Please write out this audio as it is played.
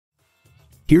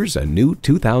Here's a new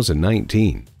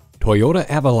 2019 Toyota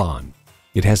Avalon.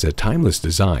 It has a timeless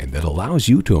design that allows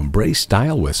you to embrace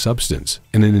style with substance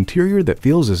and an interior that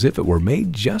feels as if it were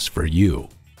made just for you.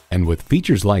 And with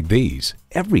features like these,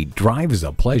 every drive is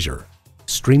a pleasure.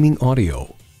 Streaming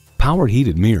audio, power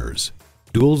heated mirrors,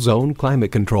 dual zone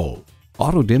climate control,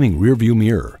 auto dimming rear view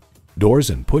mirror, doors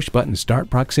and push button start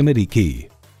proximity key,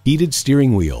 heated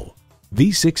steering wheel,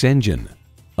 V6 engine,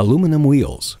 aluminum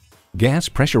wheels, gas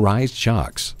pressurized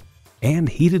shocks, and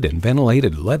heated and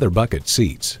ventilated leather bucket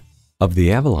seats. Of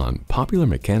the Avalon, Popular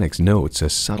Mechanics notes a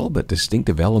subtle but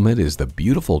distinctive element is the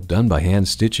beautiful done-by-hand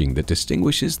stitching that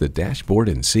distinguishes the dashboard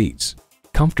and seats.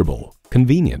 Comfortable,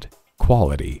 convenient,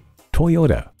 quality.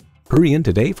 Toyota. Hurry in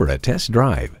today for a test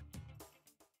drive.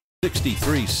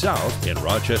 63 South in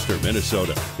Rochester,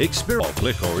 Minnesota. Experience,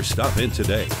 click or stop in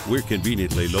today. We're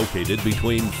conveniently located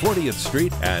between 40th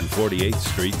Street and 48th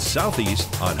Street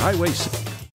Southeast on Highway 6.